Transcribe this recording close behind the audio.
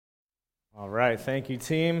All right, thank you,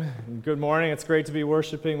 team. And good morning. It's great to be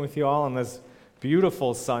worshiping with you all on this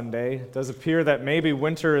beautiful Sunday. It does appear that maybe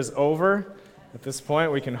winter is over. At this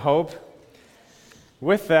point, we can hope.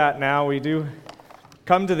 With that, now we do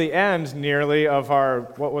come to the end nearly of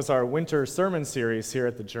what was our winter sermon series here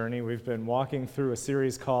at The Journey. We've been walking through a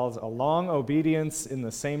series called A Long Obedience in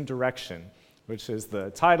the Same Direction, which is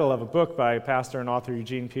the title of a book by pastor and author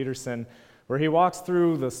Eugene Peterson, where he walks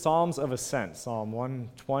through the Psalms of Ascent, Psalm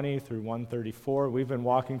 120 through 134. We've been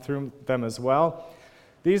walking through them as well.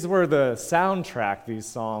 These were the soundtrack, these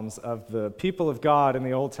Psalms, of the people of God in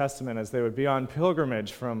the Old Testament as they would be on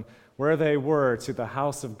pilgrimage from where they were to the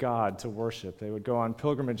house of God to worship. They would go on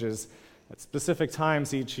pilgrimages at specific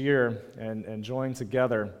times each year and join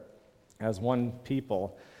together as one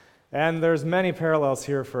people. And there's many parallels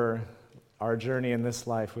here for our journey in this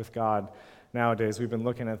life with God. Nowadays, we've been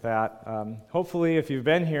looking at that. Hopefully, if you've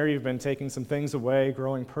been here, you've been taking some things away,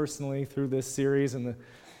 growing personally through this series and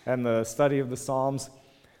the study of the Psalms.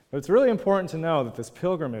 But it's really important to know that this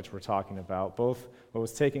pilgrimage we're talking about, both what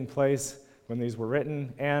was taking place when these were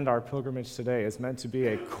written and our pilgrimage today, is meant to be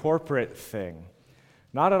a corporate thing.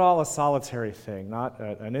 Not at all a solitary thing, not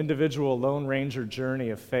an individual Lone Ranger journey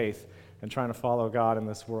of faith and trying to follow God in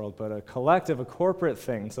this world, but a collective, a corporate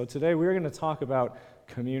thing. So today we're going to talk about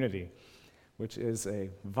community, which is a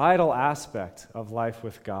vital aspect of life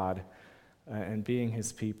with God and being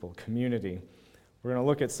His people, community. We're going to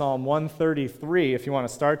look at Psalm 133. If you want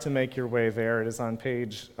to start to make your way there, it is on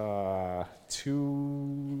page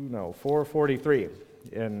 443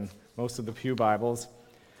 in most of the Pew Bibles.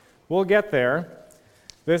 We'll get there.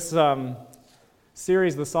 This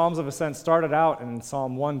series, the Psalms of Ascent, started out in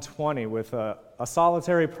Psalm 120 with a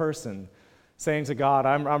solitary person saying to God,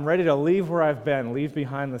 I'm ready to leave where I've been, leave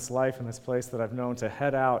behind this life and this place that I've known, to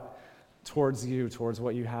head out towards you, towards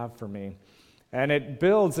what you have for me. And it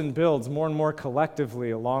builds and builds more and more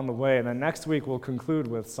collectively along the way. And then next week we'll conclude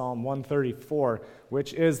with Psalm 134,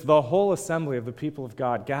 which is the whole assembly of the people of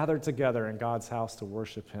God gathered together in God's house to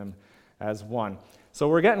worship Him as one. So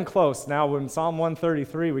we're getting close. Now, when Psalm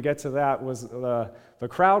 133, we get to that, was the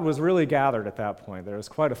crowd was really gathered at that point. There was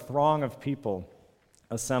quite a throng of people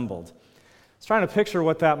assembled. I was trying to picture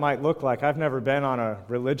what that might look like. I've never been on a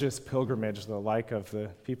religious pilgrimage the like of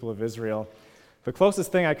the people of Israel. The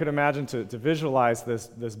closest thing I could imagine to visualize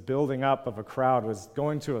this building up of a crowd was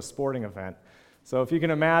going to a sporting event. So if you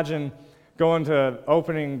can imagine going to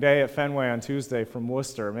opening day at Fenway on Tuesday from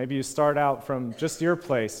Worcester, maybe you start out from just your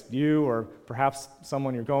place, you or perhaps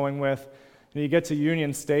someone you're going with, and you get to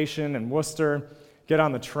Union Station in Worcester, get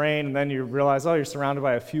on the train, and then you realize, you're surrounded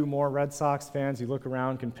by a few more Red Sox fans. You look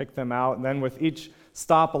around, can pick them out, and then with each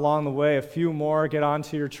stop along the way, a few more get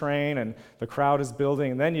onto your train, and the crowd is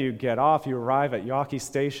building, and then you get off, you arrive at Yawkey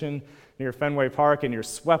Station near Fenway Park, and you're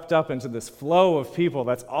swept up into this flow of people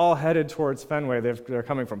that's all headed towards Fenway. They're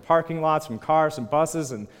coming from parking lots, from cars, from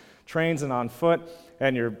buses, and trains, and on foot,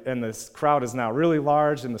 and this crowd is now really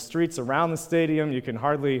large. In the streets around the stadium, you can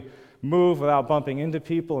hardly move without bumping into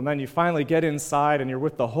people, and then you finally get inside and you're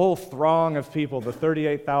with the whole throng of people, the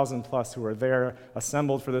 38,000 plus who are there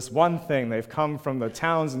assembled for this one thing. They've come from the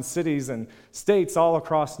towns and cities and states all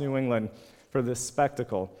across New England for this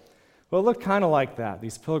spectacle. Well, it looked kind of like that.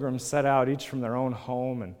 These pilgrims set out each from their own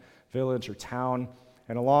home and village or town,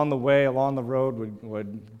 and along the way, along the road,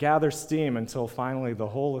 would gather steam until finally the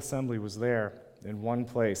whole assembly was there in one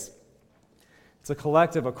place. It's a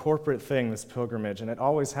collective, a corporate thing, this pilgrimage, and it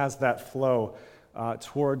always has that flow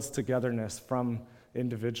towards togetherness from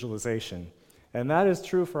individualization. And that is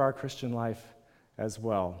true for our Christian life as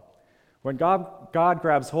well. When God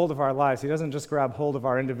grabs hold of our lives, He doesn't just grab hold of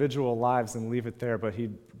our individual lives and leave it there, but He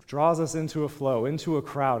draws us into a flow, into a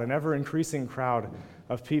crowd, an ever-increasing crowd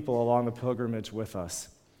of people along the pilgrimage with us.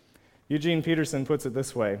 Eugene Peterson puts it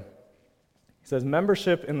this way. He says,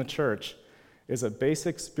 membership in the church is a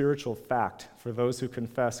basic spiritual fact for those who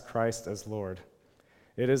confess Christ as Lord.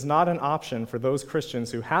 It is not an option for those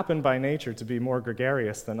Christians who happen by nature to be more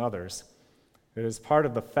gregarious than others. It is part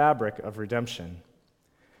of the fabric of redemption.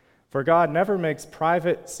 For God never makes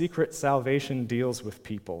private, secret salvation deals with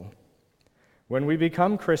people. When we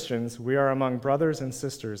become Christians, we are among brothers and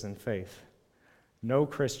sisters in faith. No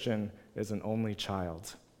Christian is an only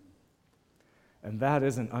child. And that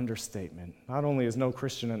is an understatement. Not only is no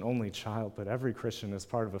Christian an only child, but every Christian is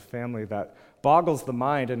part of a family that boggles the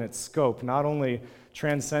mind in its scope, not only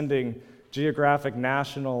transcending geographic,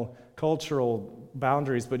 national, cultural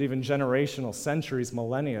boundaries, but even generational, centuries,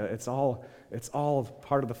 millennia. It's all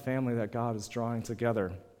part of the family that God is drawing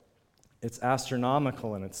together. It's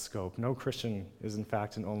astronomical in its scope. No Christian is, in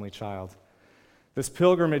fact, an only child. This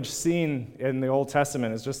pilgrimage scene in the Old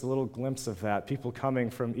Testament is just a little glimpse of that. People coming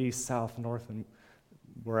from east, south, north, and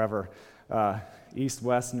wherever, east,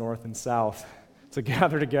 west, north, and south, to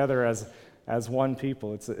gather together as one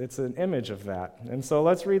people. It's an image of that. And so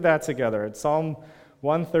let's read that together. It's Psalm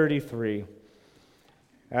 133.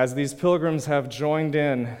 As these pilgrims have joined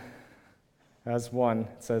in as one,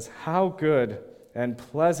 it says, "How good and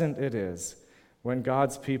pleasant it is when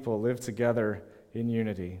God's people live together in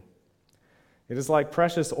unity. It is like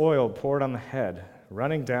precious oil poured on the head,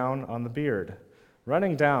 running down on the beard,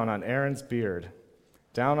 running down on Aaron's beard,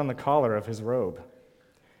 down on the collar of his robe.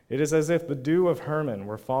 It is as if the dew of Hermon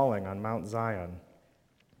were falling on Mount Zion.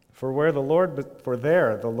 For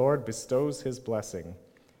there the Lord bestows his blessing,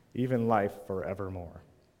 even life forevermore."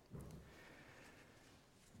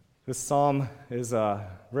 This psalm is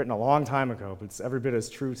written a long time ago, but it's every bit as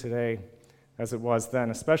true today as it was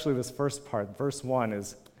then, especially this first part. Verse 1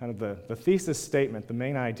 is kind of the thesis statement, the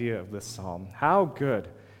main idea of this psalm. How good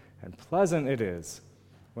and pleasant it is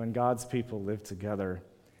when God's people live together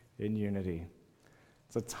in unity.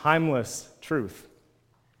 It's a timeless truth.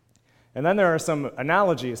 And then there are some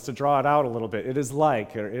analogies to draw it out a little bit. It is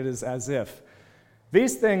like, or it is as if.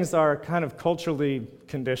 These things are kind of culturally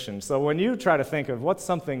conditioned. So when you try to think of what's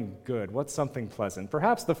something good, what's something pleasant,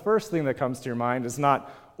 perhaps the first thing that comes to your mind is not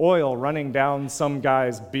oil running down some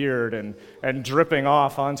guy's beard and dripping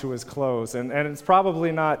off onto his clothes. And it's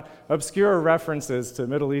probably not obscure references to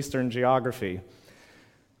Middle Eastern geography.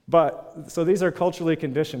 So these are culturally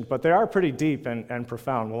conditioned, but they are pretty deep and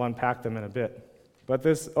profound. We'll unpack them in a bit. But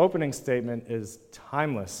this opening statement is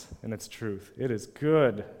timeless in its truth. It is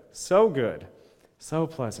good, so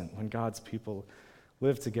pleasant when God's people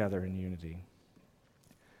live together in unity.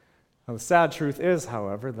 Now, the sad truth is,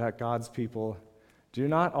 however, that God's people do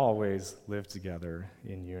not always live together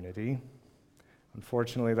in unity.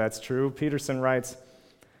 Unfortunately, that's true. Peterson writes,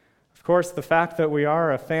 "Of course, the fact that we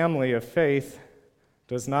are a family of faith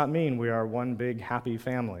does not mean we are one big happy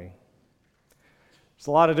family. There's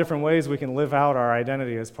a lot of different ways we can live out our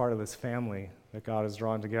identity as part of this family that God has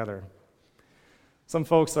drawn together. Some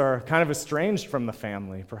folks are kind of estranged from the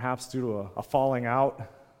family, perhaps due to a falling out,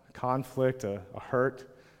 a conflict, a hurt,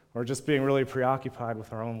 or just being really preoccupied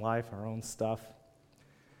with our own life, our own stuff.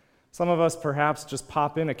 Some of us perhaps just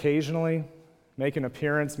pop in occasionally, make an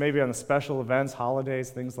appearance, maybe on the special events, holidays,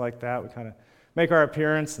 things like that. We kind of make our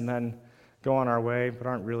appearance and then go on our way, but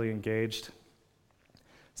aren't really engaged.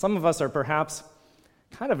 Some of us are perhaps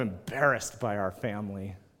kind of embarrassed by our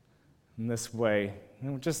family in this way.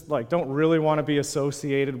 Just don't really want to be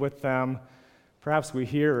associated with them. Perhaps we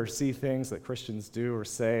hear or see things that Christians do or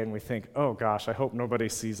say, and we think, oh gosh, I hope nobody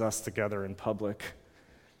sees us together in public.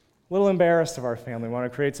 A little embarrassed of our family, want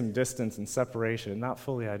to create some distance and separation, not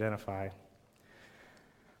fully identify.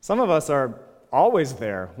 Some of us are always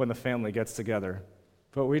there when the family gets together,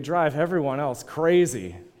 but we drive everyone else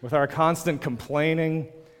crazy with our constant complaining,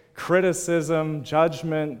 criticism,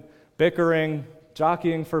 judgment, bickering,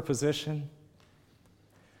 jockeying for position.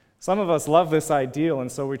 Some of us love this ideal,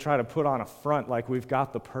 and so we try to put on a front like we've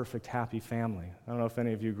got the perfect happy family. I don't know if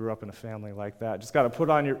any of you grew up in a family like that. Just got to put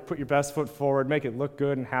your best foot forward, make it look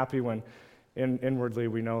good and happy when inwardly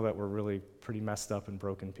we know that we're really pretty messed up and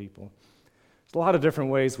broken people. There's a lot of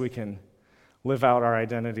different ways we can live out our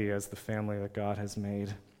identity as the family that God has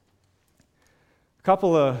made. A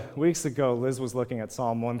couple of weeks ago, Liz was looking at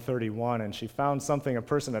Psalm 131, and she found something a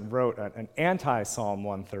person had wrote, an anti-Psalm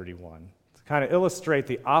 131. Kind of illustrate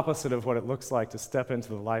the opposite of what it looks like to step into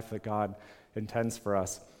the life that God intends for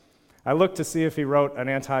us. I looked to see if he wrote an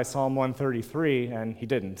anti-Psalm 133, and he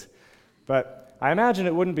didn't. But I imagine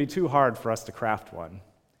it wouldn't be too hard for us to craft one.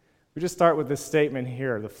 We just start with this statement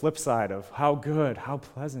here, the flip side of how good, how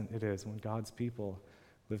pleasant it is when God's people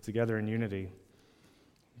live together in unity.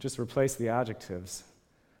 Just replace the adjectives.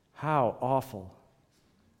 How awful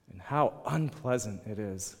and how unpleasant it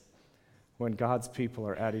is when God's people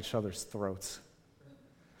are at each other's throats.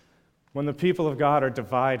 When the people of God are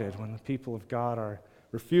divided, when the people of God are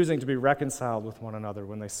refusing to be reconciled with one another,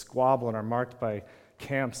 when they squabble and are marked by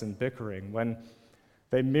camps and bickering, when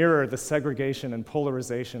they mirror the segregation and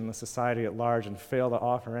polarization in the society at large and fail to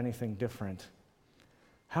offer anything different.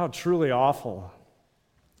 How truly awful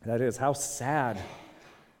that is, how sad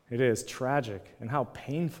it is, tragic, and how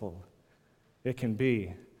painful it can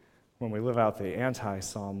be when we live out the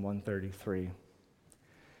anti-Psalm 133.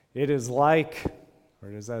 It is like,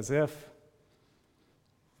 or it is as if,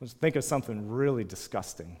 let's think of something really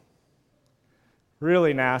disgusting,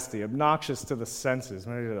 really nasty, obnoxious to the senses,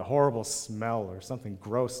 maybe a horrible smell or something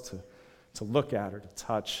gross to look at or to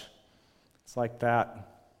touch. It's like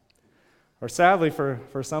that. Or sadly,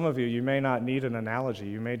 for some of you, you may not need an analogy.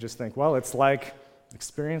 You may just think, well, it's like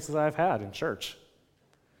experiences I've had in church.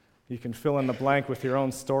 You can fill in the blank with your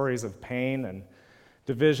own stories of pain and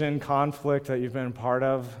division, conflict that you've been a part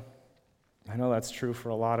of. I know that's true for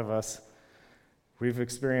a lot of us. We've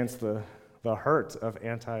experienced the hurt of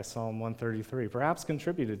anti-Psalm 133, perhaps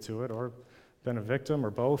contributed to it or been a victim or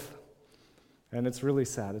both. And it's really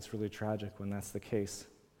sad, it's really tragic when that's the case.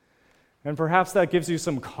 And perhaps that gives you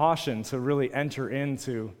some caution to really enter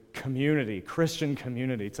into community, Christian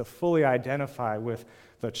community, to fully identify with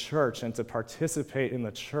the church and to participate in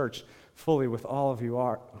the church fully with all of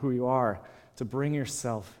who you are, to bring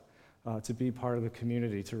yourself to be part of the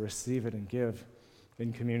community, to receive it and give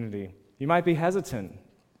in community. You might be hesitant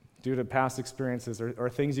due to past experiences or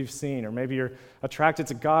things you've seen, or maybe you're attracted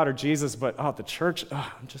to God or Jesus, but the church,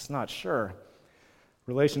 I'm just not sure.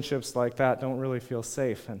 Relationships like that don't really feel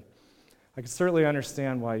safe, and I can certainly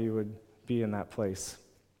understand why you would be in that place.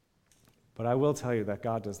 But I will tell you that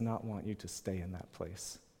God does not want you to stay in that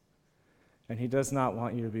place. And He does not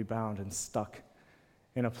want you to be bound and stuck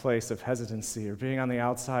in a place of hesitancy or being on the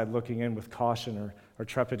outside looking in with caution or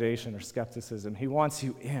trepidation or skepticism. He wants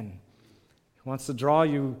you in. He wants to draw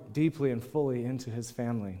you deeply and fully into His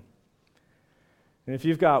family. And if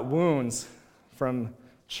you've got wounds from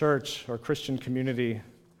church or Christian community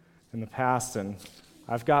in the past, and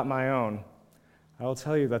I've got my own, I will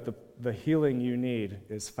tell you that the healing you need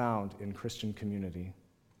is found in Christian community.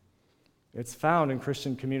 It's found in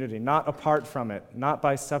Christian community, not apart from it, not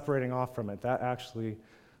by separating off from it. That actually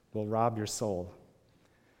will rob your soul.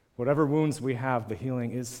 Whatever wounds we have, the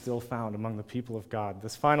healing is still found among the people of God.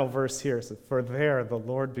 This final verse here says, "For there the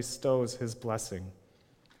Lord bestows His blessing,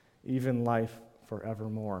 even life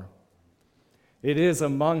forevermore." It is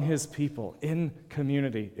among His people, in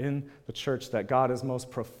community, in the church, that God is most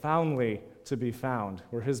profoundly to be found,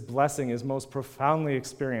 where His blessing is most profoundly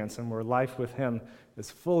experienced, and where life with Him is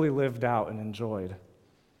fully lived out and enjoyed.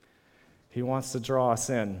 He wants to draw us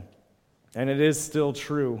in. And it is still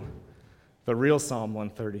true, the real Psalm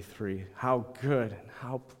 133, how good and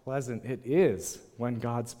how pleasant it is when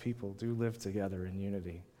God's people do live together in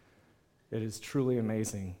unity. It is truly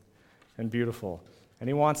amazing and beautiful. And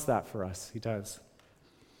He wants that for us. He does.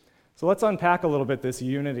 So let's unpack a little bit this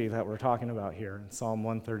unity that we're talking about here in Psalm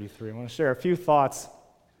 133. I want to share a few thoughts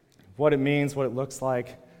of what it means, what it looks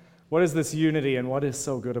like. What is this unity and what is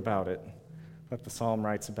so good about it that the psalm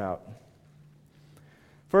writes about?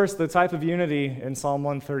 First, the type of unity in Psalm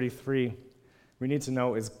 133 we need to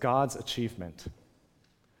know is God's achievement.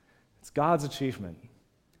 It's God's achievement.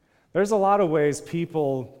 There's a lot of ways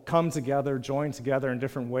people come together, join together in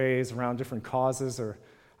different ways around different causes or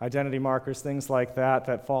identity markers, things like that,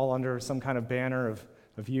 that fall under some kind of banner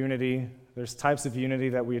of unity. There's types of unity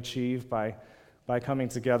that we achieve by coming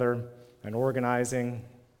together and organizing.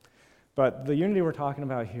 But the unity we're talking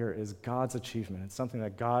about here is God's achievement. It's something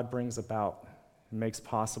that God brings about and makes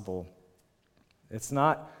possible. It's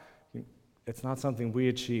not something we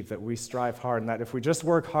achieve, that we strive hard, and that if we just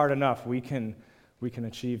work hard enough, we can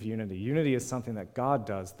achieve unity. Unity is something that God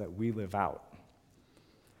does that we live out.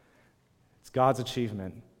 It's God's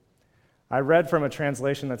achievement. I read from a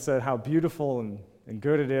translation that said how beautiful and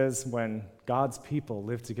good it is when God's people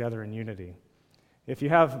live together in unity. If you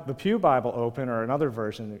have the Pew Bible open or another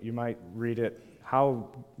version, you might read it, how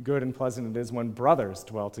good and pleasant it is when brothers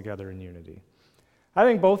dwell together in unity. I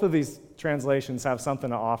think both of these translations have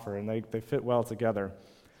something to offer, and they fit well together.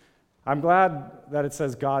 I'm glad that it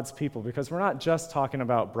says God's people, because we're not just talking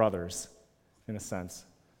about brothers, in a sense.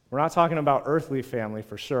 We're not talking about earthly family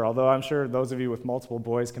for sure, although I'm sure those of you with multiple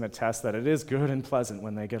boys can attest that it is good and pleasant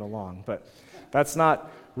when they get along. But that's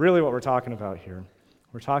not really what we're talking about here.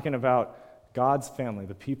 We're talking about God's family,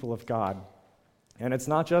 the people of God. And it's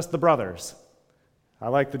not just the brothers. I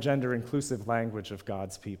like the gender-inclusive language of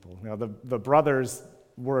God's people. You know, the brothers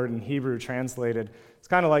word in Hebrew translated, it's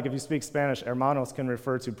kind of like if you speak Spanish, hermanos can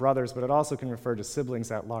refer to brothers, but it also can refer to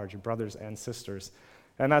siblings at large, brothers and sisters.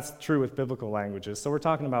 And that's true with biblical languages. So we're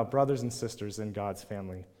talking about brothers and sisters in God's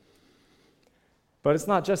family. But it's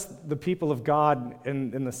not just the people of God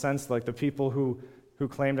in the sense like the people who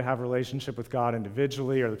claim to have a relationship with God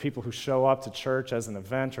individually, or the people who show up to church as an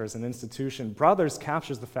event or as an institution. Brothers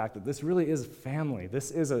captures the fact that this really is family. This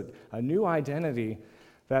is a new identity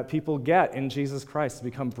that people get in Jesus Christ, to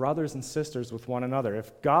become brothers and sisters with one another.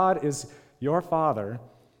 If God is your father,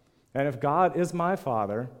 and if God is my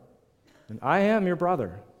father, then I am your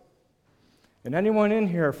brother. And anyone in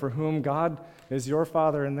here for whom God is your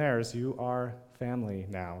father and theirs, you are family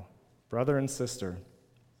now, brother and sister.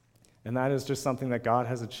 And that is just something that God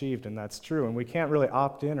has achieved, and that's true. And we can't really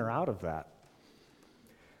opt in or out of that.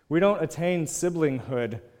 We don't attain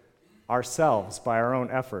siblinghood ourselves by our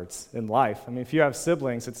own efforts in life. I mean, if you have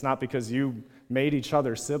siblings, it's not because you made each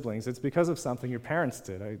other siblings. It's because of something your parents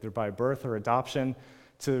did, either by birth or adoption,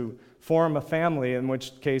 to form a family, in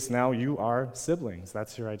which case now you are siblings.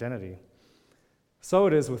 That's your identity. So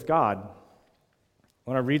it is with God. I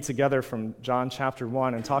want to read together from John chapter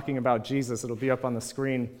 1, and talking about Jesus. It'll be up on the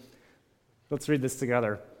screen. Let's read this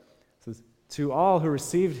together. It says, "To all who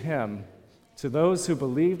received him, to those who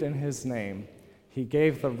believed in his name, he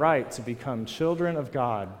gave the right to become children of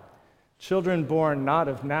God, children born not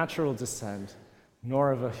of natural descent,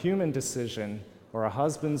 nor of a human decision or a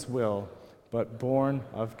husband's will, but born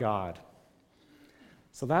of God."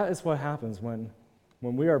 So that is what happens when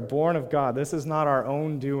we are born of God. This is not our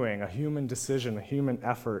own doing, a human decision, a human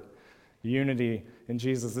effort, unity in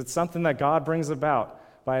Jesus. It's something that God brings about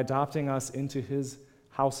by adopting us into his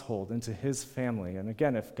household, into his family. And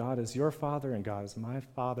again, if God is your father and God is my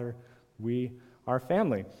father, we are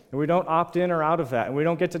family. And we don't opt in or out of that, and we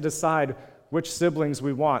don't get to decide which siblings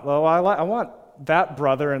we want. Well, I want that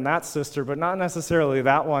brother and that sister, but not necessarily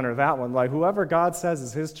that one or that one. Like, whoever God says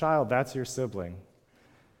is his child, that's your sibling.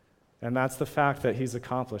 And that's the fact that he's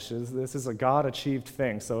accomplished. This is a God-achieved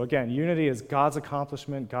thing. So again, unity is God's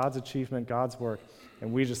accomplishment, God's achievement, God's work,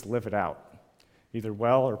 and we just live it out, either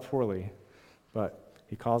well or poorly, but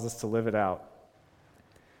he calls us to live it out.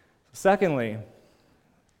 Secondly,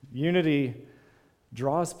 unity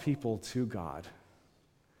draws people to God.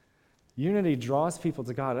 Unity draws people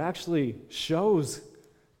to God. It actually shows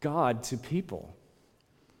God to people.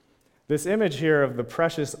 This image here of the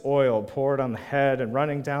precious oil poured on the head and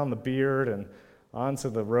running down the beard and onto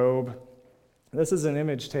the robe, this is an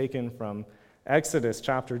image taken from Exodus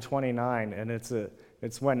chapter 29, and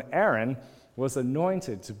it's when Aaron was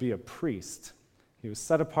anointed to be a priest. He was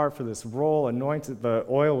set apart for this role, anointed. The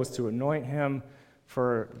oil was to anoint him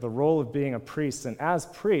for the role of being a priest, and as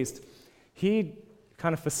priest, he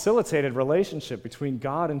kind of facilitated relationship between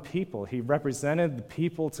God and people. He represented the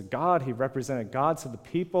people to God, he represented God to the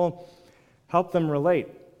people, help them relate.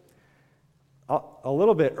 A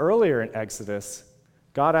little bit earlier in Exodus,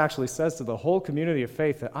 God actually says to the whole community of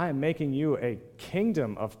faith that I am making you a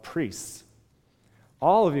kingdom of priests.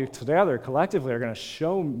 All of you together, collectively, are going to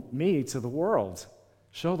show me to the world,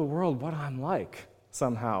 show the world what I'm like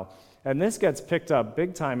somehow. And this gets picked up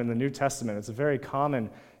big time in the New Testament. It's a very common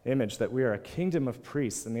image that we are a kingdom of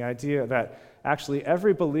priests, and the idea that actually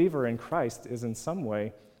every believer in Christ is in some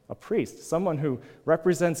way a priest, someone who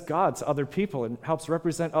represents God to other people and helps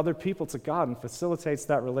represent other people to God and facilitates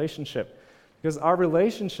that relationship. Because our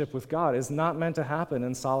relationship with God is not meant to happen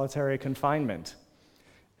in solitary confinement.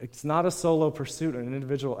 It's not a solo pursuit or an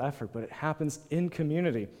individual effort, but it happens in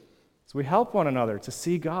community. So we help one another to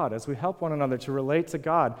see God, as we help one another to relate to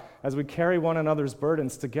God, as we carry one another's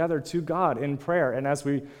burdens together to God in prayer, and as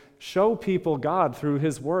we show people God through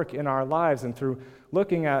his work in our lives and through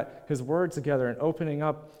looking at his word together and opening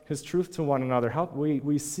up his truth to one another.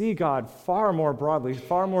 We see God far more broadly,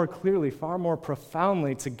 far more clearly, far more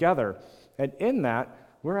profoundly together. And in that,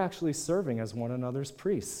 we're actually serving as one another's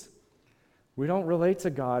priests. We don't relate to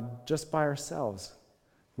God just by ourselves.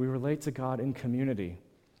 We relate to God in community,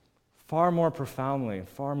 far more profoundly,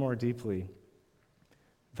 far more deeply.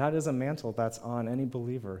 That is a mantle that's on any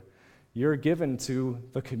believer. You're given to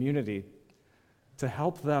the community to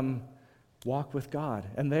help them walk with God,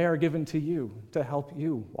 and they are given to you to help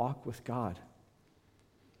you walk with God.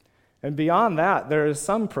 And beyond that, there is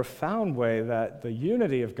some profound way that the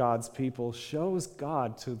unity of God's people shows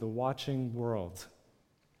God to the watching world.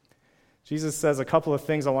 Jesus says a couple of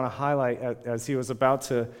things I want to highlight as he was about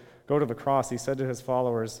to go to the cross. He said to his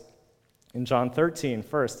followers in John 13,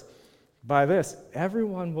 first, "By this,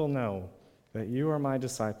 everyone will know that you are my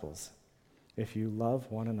disciples, if you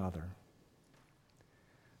love one another."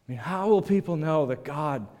 I mean, how will people know that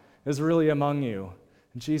God is really among you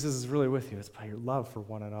and Jesus is really with you? It's by your love for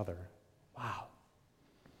one another. Wow.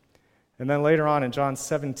 And then later on in John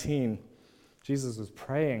 17, Jesus was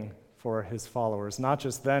praying for his followers, not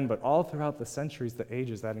just then, but all throughout the centuries, the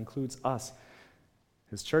ages. That includes us,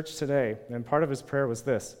 his church today. And part of his prayer was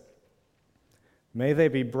this: "May they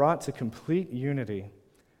be brought to complete unity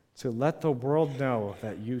to let the world know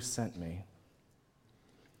that you sent me."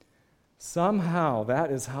 Somehow,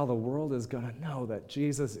 that is how the world is going to know that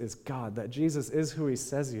Jesus is God, that Jesus is who he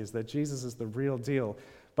says he is, that Jesus is the real deal,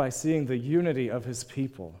 by seeing the unity of his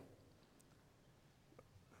people.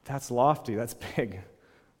 That's lofty, that's big,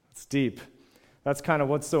 that's deep. That's kind of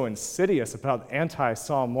what's so insidious about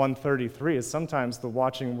anti-Psalm 133, is sometimes the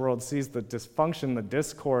watching world sees the dysfunction, the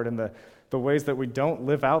discord, and the ways that we don't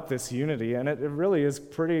live out this unity, and it really is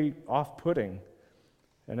pretty off-putting.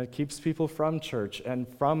 and it keeps people from church and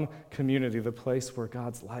from community, the place where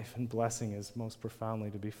God's life and blessing is most profoundly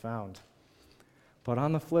to be found. But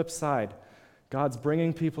on the flip side, God's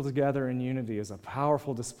bringing people together in unity is a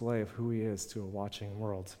powerful display of who he is to a watching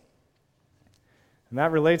world. And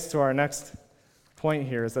that relates to our next point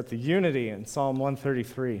here, is that the unity in Psalm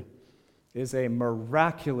 133 is a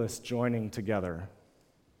miraculous joining together.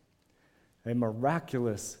 A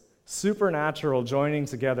miraculous, supernatural joining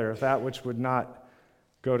together of that which would not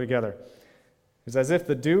go together. It's as if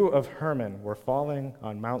the dew of Hermon were falling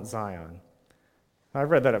on Mount Zion. I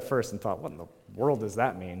read that at first and thought, what in the world does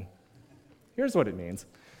that mean? Here's what it means.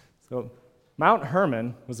 So, Mount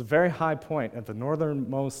Hermon was a very high point at the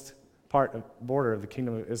northernmost border of the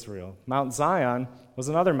kingdom of Israel. Mount Zion was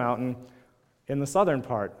another mountain in the southern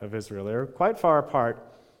part of Israel. They were quite far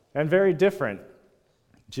apart and very different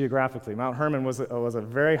geographically. Mount Hermon was a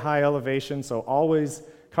very high elevation, so always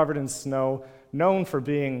covered in snow, known for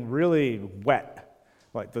being really wet.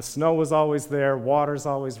 Like the snow was always there, water's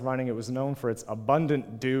always running. It was known for its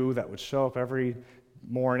abundant dew that would show up every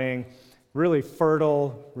morning. Really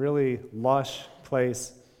fertile, really lush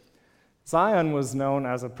place. Zion was known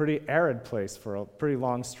as a pretty arid place for a pretty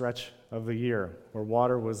long stretch of the year, where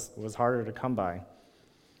water was harder to come by.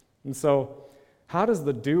 And so, how does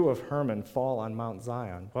the dew of Hermon fall on Mount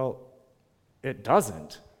Zion? Well, it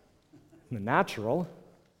doesn't. In the natural,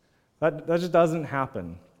 that just doesn't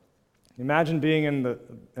happen. Imagine being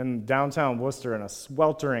in downtown Worcester in a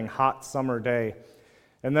sweltering hot summer day,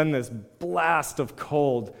 and then this blast of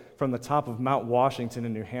cold from the top of Mount Washington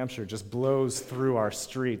in New Hampshire just blows through our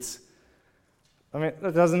streets. I mean,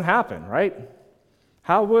 that doesn't happen, right?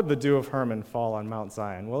 How would the dew of Hermon fall on Mount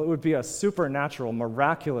Zion? Well, it would be a supernatural,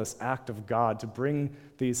 miraculous act of God to bring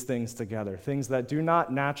these things together, things that do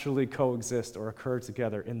not naturally coexist or occur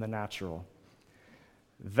together in the natural.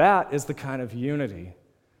 That is the kind of unity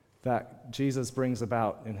that Jesus brings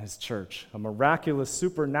about in his church, a miraculous,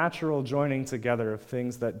 supernatural joining together of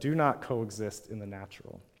things that do not coexist in the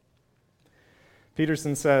natural.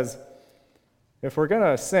 Peterson says, if we're going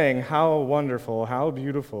to sing how wonderful, how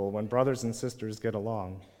beautiful when brothers and sisters get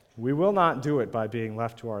along, we will not do it by being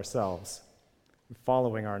left to ourselves,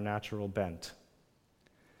 following our natural bent.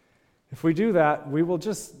 If we do that, we will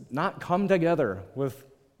just not come together with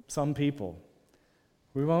some people.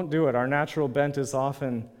 We won't do it. Our natural bent is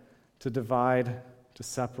often to divide, to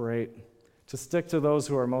separate, to stick to those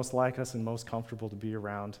who are most like us and most comfortable to be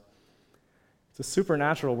around. It's a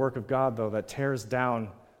supernatural work of God, though, that tears down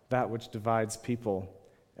that which divides people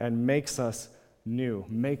and makes us new,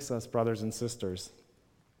 makes us brothers and sisters.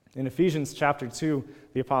 In Ephesians chapter 2,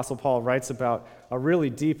 the Apostle Paul writes about a really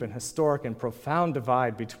deep and historic and profound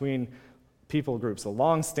divide between people groups, a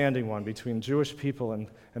long-standing one between Jewish people and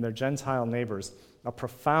their Gentile neighbors, a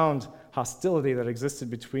profound hostility that existed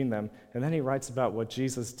between them. And then he writes about what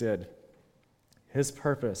Jesus did. His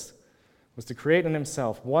purpose was to create in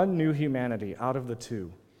himself one new humanity out of the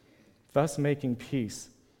two, thus making peace,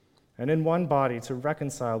 and in one body to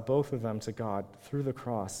reconcile both of them to God through the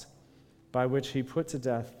cross, by which he put to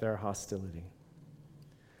death their hostility.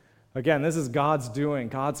 Again, this is God's doing,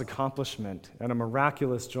 God's accomplishment, and a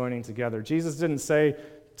miraculous joining together. Jesus didn't say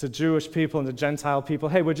to Jewish people and to Gentile people,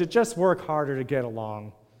 hey, would you just work harder to get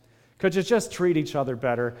along? Could you just treat each other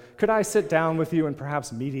better? Could I sit down with you and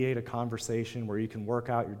perhaps mediate a conversation where you can work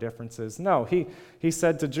out your differences? No, he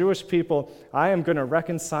said to Jewish people, I am going to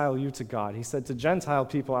reconcile you to God. He said to Gentile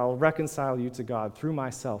people, I will reconcile you to God through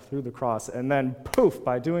myself, through the cross. And then, poof,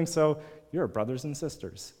 by doing so, you're brothers and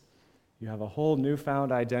sisters. You have a whole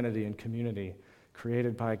newfound identity and community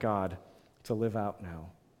created by God to live out now.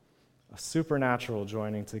 A supernatural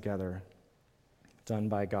joining together done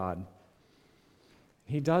by God.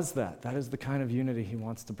 He does that. That is the kind of unity he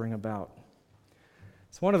wants to bring about.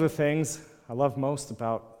 It's one of the things I love most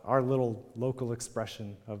about our little local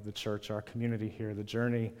expression of the church, our community here, the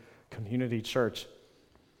Journey Community Church.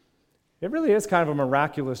 It really is kind of a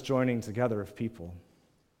miraculous joining together of people.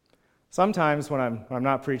 Sometimes when I'm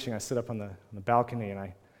not preaching, I sit up on the balcony,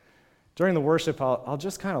 and during the worship, I'll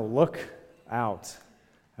just kind of look out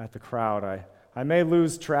at the crowd. I may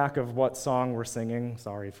lose track of what song we're singing.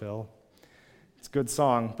 Sorry, Phil. It's a good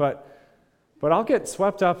song, but I'll get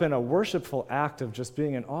swept up in a worshipful act of just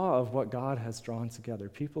being in awe of what God has drawn together.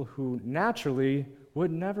 People who naturally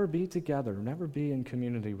would never be together, never be in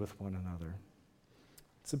community with one another.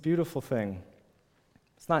 It's a beautiful thing.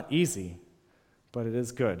 It's not easy, but it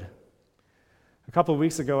is good. A couple of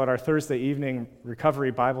weeks ago at our Thursday evening recovery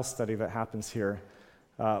Bible study that happens here,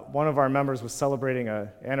 one of our members was celebrating an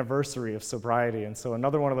anniversary of sobriety, and so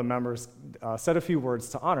another one of the members said a few words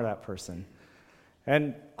to honor that person.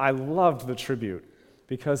 And I loved the tribute,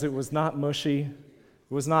 because it was not mushy.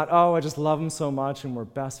 It was not, oh, I just love him so much and we're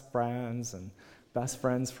best friends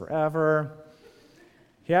forever.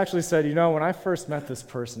 He actually said, when I first met this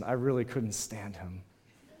person, I really couldn't stand him.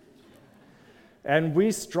 And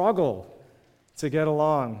we struggle to get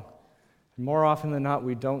along. More often than not,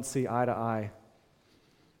 we don't see eye to eye.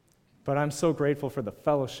 But I'm so grateful for the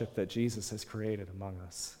fellowship that Jesus has created among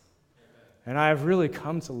us. And I have really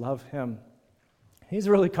come to love him. He's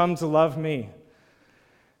really come to love me.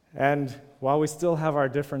 And while we still have our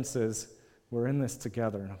differences, we're in this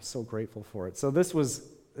together, and I'm so grateful for it. So it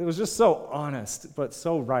was just so honest, but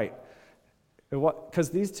so right. Because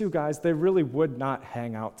these two guys, they really would not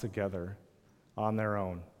hang out together on their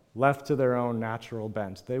own, left to their own natural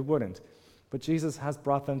bent. They wouldn't. But Jesus has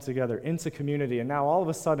brought them together into community, and now all of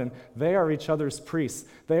a sudden, they are each other's priests.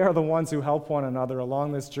 They are the ones who help one another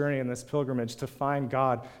along this journey and this pilgrimage to find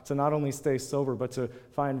God, to not only stay sober, but to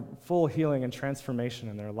find full healing and transformation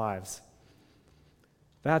in their lives.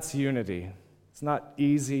 That's unity. It's not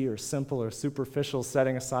easy or simple or superficial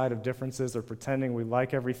setting aside of differences or pretending we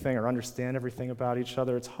like everything or understand everything about each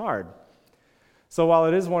other. It's hard. So while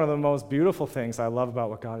it is one of the most beautiful things I love about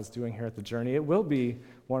what God is doing here at the Journey, it will be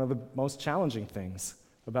one of the most challenging things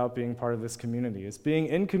about being part of this community, is being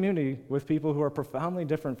in community with people who are profoundly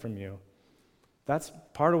different from you. That's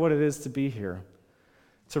part of what it is to be here.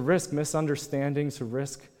 To risk misunderstanding, to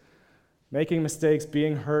risk making mistakes,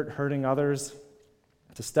 being hurt, hurting others,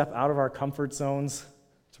 to step out of our comfort zones,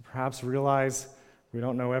 to perhaps realize we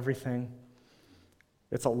don't know everything.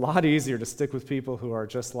 It's a lot easier to stick with people who are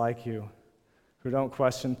just like you, who don't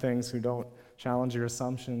question things, who don't challenge your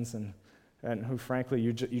assumptions, and who, frankly,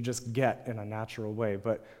 you just get in a natural way.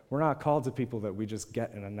 But we're not called to people that we just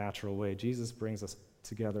get in a natural way. Jesus brings us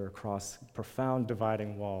together across profound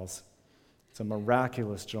dividing walls. It's a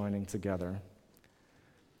miraculous joining together.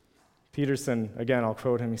 Peterson, again, I'll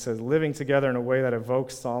quote him, he says, "Living together in a way that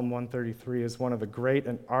evokes Psalm 133 is one of the great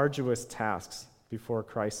and arduous tasks before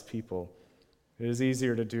Christ's people. It is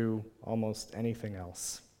easier to do almost anything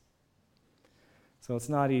else." So it's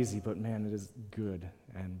not easy, but man, it is good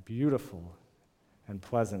and beautiful and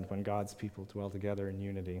pleasant when God's people dwell together in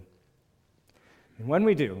unity. And when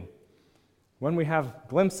we do, when we have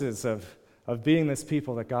glimpses of being this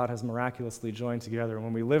people that God has miraculously joined together, and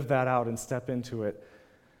when we live that out and step into it,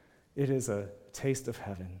 it is a taste of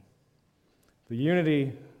heaven. The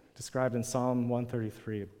unity described in Psalm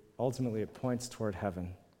 133, ultimately it points toward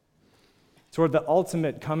heaven, toward the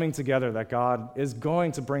ultimate coming together that God is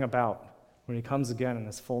going to bring about when he comes again in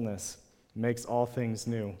his fullness and makes all things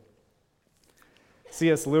new.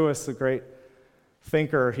 C.S. Lewis, a great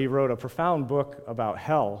thinker, he wrote a profound book about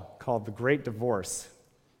hell called The Great Divorce.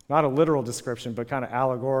 Not a literal description, but kind of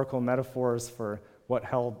allegorical metaphors for what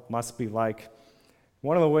hell must be like.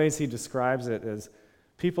 One of the ways he describes it is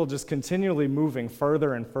people just continually moving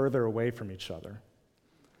further and further away from each other.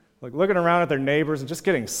 Like looking around at their neighbors and just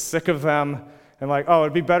getting sick of them, and like, oh,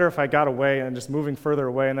 it'd be better if I got away, and just moving further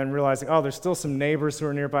away, and then realizing, oh, there's still some neighbors who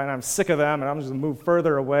are nearby, and I'm sick of them, and I'm just going to move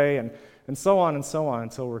further away, and so on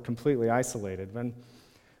until we're completely isolated. And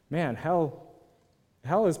man, hell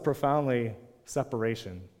is profoundly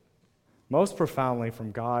separation. Most profoundly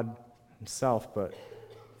from God himself, but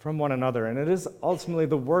from one another. And it is ultimately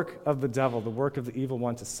the work of the devil, the work of the evil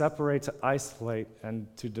one, to separate, to isolate, and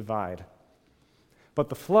to divide. But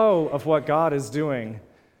the flow of what God is doing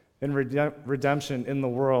in redemption in the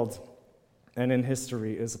world and in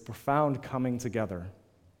history is a profound coming together,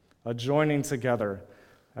 a joining together.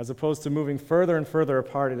 As opposed to moving further and further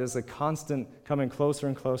apart, it is a constant coming closer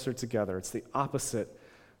and closer together. It's the opposite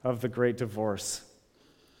of the great divorce.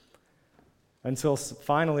 Until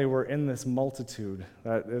finally we're in this multitude.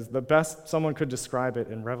 That is the best someone could describe it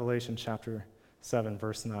in Revelation chapter 7,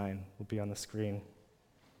 verse 9. Will be on the screen.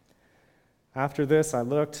 "After this I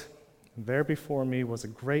looked, and there before me was a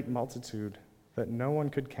great multitude that no one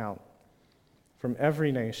could count, from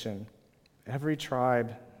every nation, every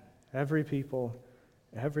tribe, every people,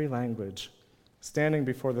 every language, standing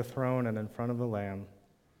before the throne and in front of the Lamb."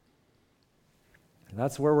 And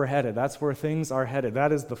that's where we're headed. That's where things are headed.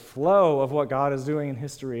 That is the flow of what God is doing in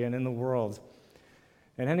history and in the world.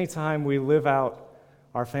 And anytime we live out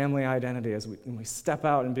our family identity, as we step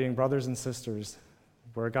out and being brothers and sisters,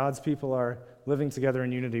 where God's people are living together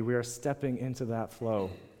in unity, we are stepping into that flow.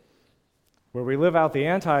 Where we live out the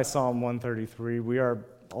anti-Psalm 133, we are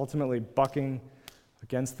ultimately bucking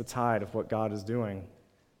against the tide of what God is doing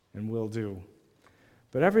and will do.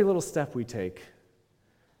 But every little step we take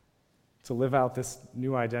to live out this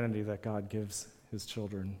new identity that God gives his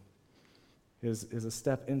children is a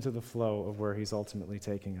step into the flow of where he's ultimately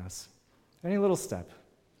taking us. Any little step.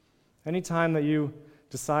 Any time that you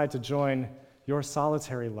decide to join your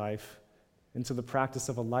solitary life into the practice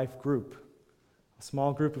of a life group, a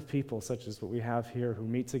small group of people such as what we have here who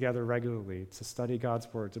meet together regularly to study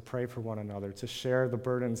God's word, to pray for one another, to share the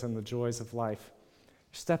burdens and the joys of life.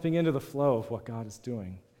 You're stepping into the flow of what God is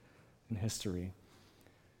doing in history.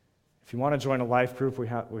 If you want to join a life group, we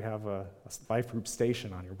have a life group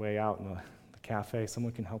station on your way out in the cafe.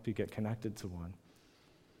 Someone can help you get connected to one.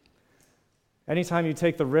 Anytime you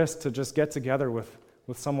take the risk to just get together with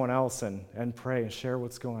someone else and pray and share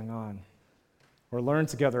what's going on, or learn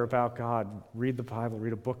together about God, read the Bible,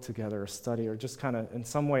 read a book together, or study, or just kind of in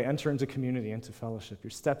some way enter into community, into fellowship,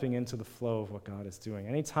 you're stepping into the flow of what God is doing.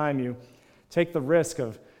 Anytime you take the risk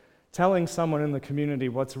of telling someone in the community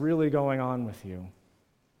what's really going on with you,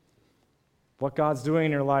 what God's doing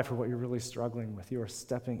in your life or what you're really struggling with, you are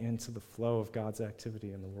stepping into the flow of God's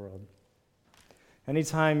activity in the world.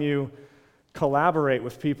 Anytime you collaborate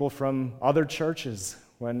with people from other churches,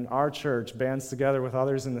 when our church bands together with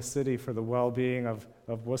others in the city for the well-being of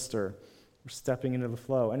Worcester, we're stepping into the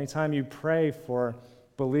flow. Anytime you pray for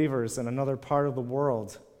believers in another part of the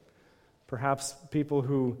world, perhaps people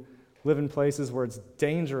who live in places where it's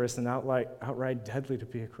dangerous and outright deadly to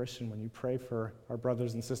be a Christian, when you pray for our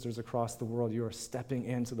brothers and sisters across the world, you are stepping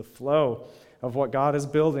into the flow of what God is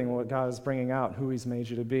building, what God is bringing out, who He's made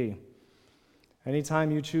you to be.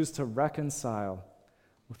 Anytime you choose to reconcile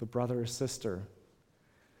with a brother or sister,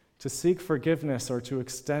 to seek forgiveness or to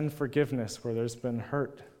extend forgiveness where there's been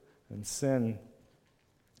hurt and sin,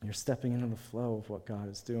 you're stepping into the flow of what God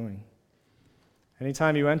is doing.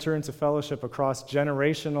 Anytime you enter into fellowship across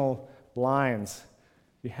generational lines,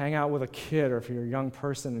 you hang out with a kid, or if you're a young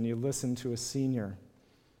person and you listen to a senior,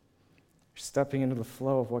 you're stepping into the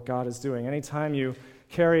flow of what God is doing. Anytime you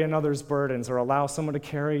carry another's burdens or allow someone to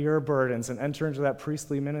carry your burdens and enter into that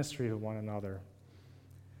priestly ministry to one another.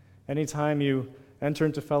 Anytime you enter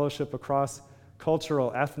into fellowship across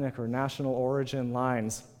cultural, ethnic, or national origin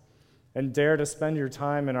lines and dare to spend your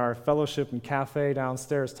time in our fellowship and cafe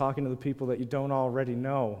downstairs talking to the people that you don't already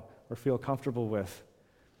know or feel comfortable with,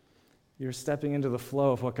 you're stepping into the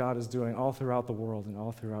flow of what God is doing all throughout the world and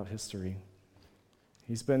all throughout history.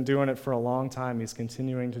 He's been doing it for a long time. He's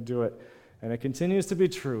continuing to do it. And it continues to be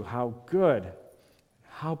true how good,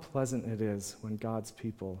 how pleasant it is when God's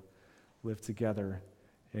people live together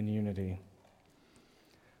in unity.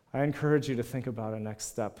 I encourage you to think about a next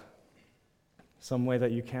step, some way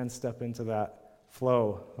that you can step into that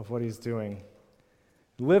flow of what He's doing.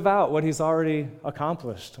 Live out what He's already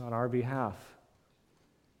accomplished on our behalf.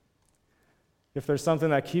 If there's something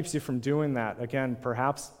that keeps you from doing that, again,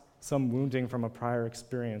 perhaps some wounding from a prior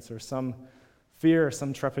experience or some fear,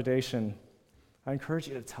 some trepidation, I encourage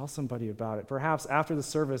you to tell somebody about it. Perhaps after the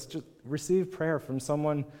service, just receive prayer from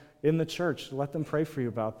someone in the church. Let them pray for you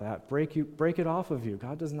about that. Break it off of you.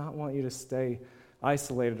 God does not want you to stay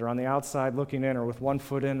isolated or on the outside looking in or with one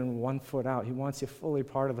foot in and one foot out. He wants you fully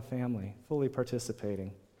part of the family, fully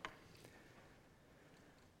participating.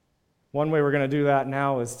 One way we're going to do that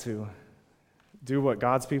now is to do what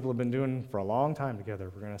God's people have been doing for a long time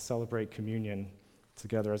together. We're going to celebrate communion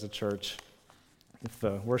together as a church. If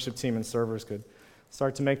the worship team and servers could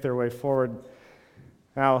start to make their way forward.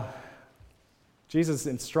 Now, Jesus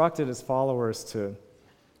instructed His followers to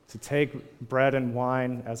take bread and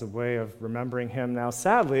wine as a way of remembering Him. Now,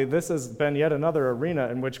 sadly, this has been yet another arena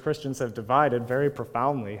in which Christians have divided very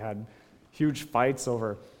profoundly, had huge fights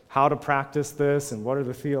over how to practice this and what are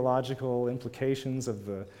the theological implications of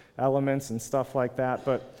the elements and stuff like that.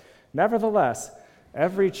 But nevertheless,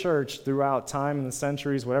 every church throughout time and the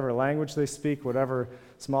centuries, whatever language they speak, whatever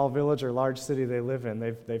small village or large city they live in,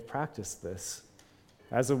 they've practiced this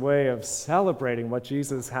as a way of celebrating what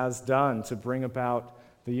Jesus has done to bring about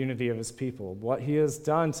the unity of His people, what He has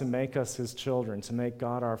done to make us His children, to make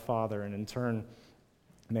God our Father, and in turn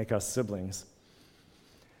make us siblings.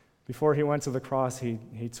 Before He went to the cross, he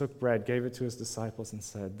took bread, gave it to His disciples, and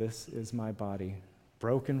said, "This is my body,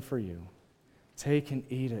 broken for you. Take and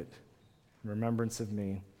eat it in remembrance of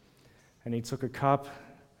me." And He took a cup,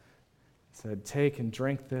 said, "Take and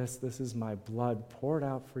drink this. This is my blood poured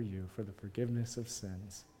out for you for the forgiveness of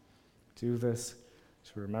sins. Do this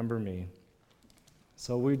to remember me."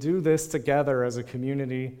 So we do this together as a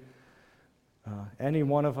community. Any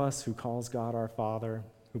one of us who calls God our Father,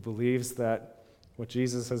 who believes that what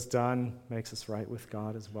Jesus has done makes us right with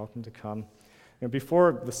God, is welcome to come. And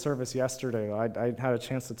before the service yesterday, I had a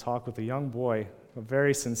chance to talk with a young boy, a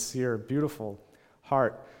very sincere, beautiful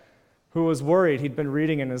heart, who was worried. He'd been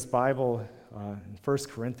reading in his Bible in 1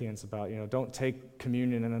 Corinthians about, don't take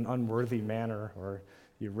communion in an unworthy manner or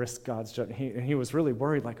you risk God's judgment. And he was really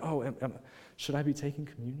worried, like, should I be taking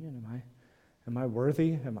communion? Am I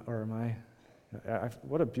worthy?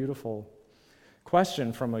 What a beautiful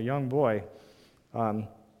question from a young boy.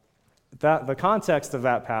 The context of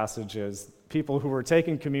that passage is people who were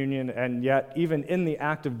taking communion, and yet even in the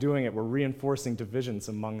act of doing it were reinforcing divisions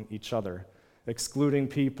among each other, excluding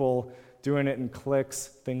people, doing it in cliques,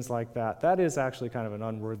 things like that. That is actually kind of an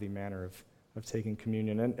unworthy manner of taking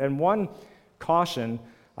communion. And one caution,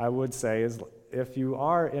 I would say, is if you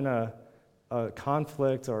are in a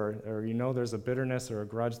conflict or you know there's a bitterness or a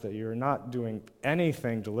grudge that you're not doing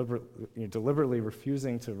anything deliberately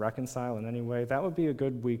refusing to reconcile in any way, that would be a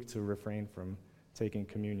good week to refrain from taking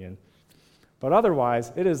communion. But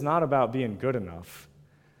otherwise, it is not about being good enough.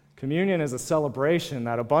 Communion is a celebration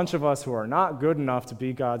that a bunch of us who are not good enough to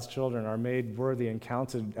be God's children are made worthy and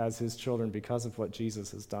counted as his children because of what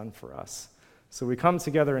Jesus has done for us. So we come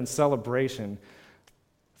together in celebration,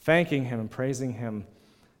 thanking him and praising him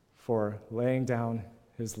for laying down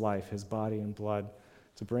his life, his body and blood,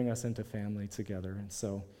 to bring us into family together. And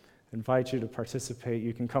so I invite you to participate.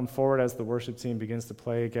 You can come forward as the worship team begins to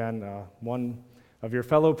play again. One of your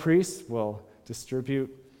fellow priests will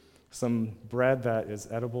distribute some bread that is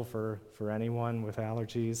edible for anyone with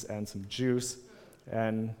allergies and some juice,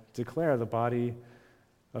 and declare the body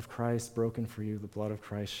of Christ broken for you, the blood of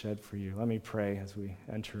Christ shed for you. Let me pray as we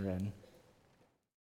enter in.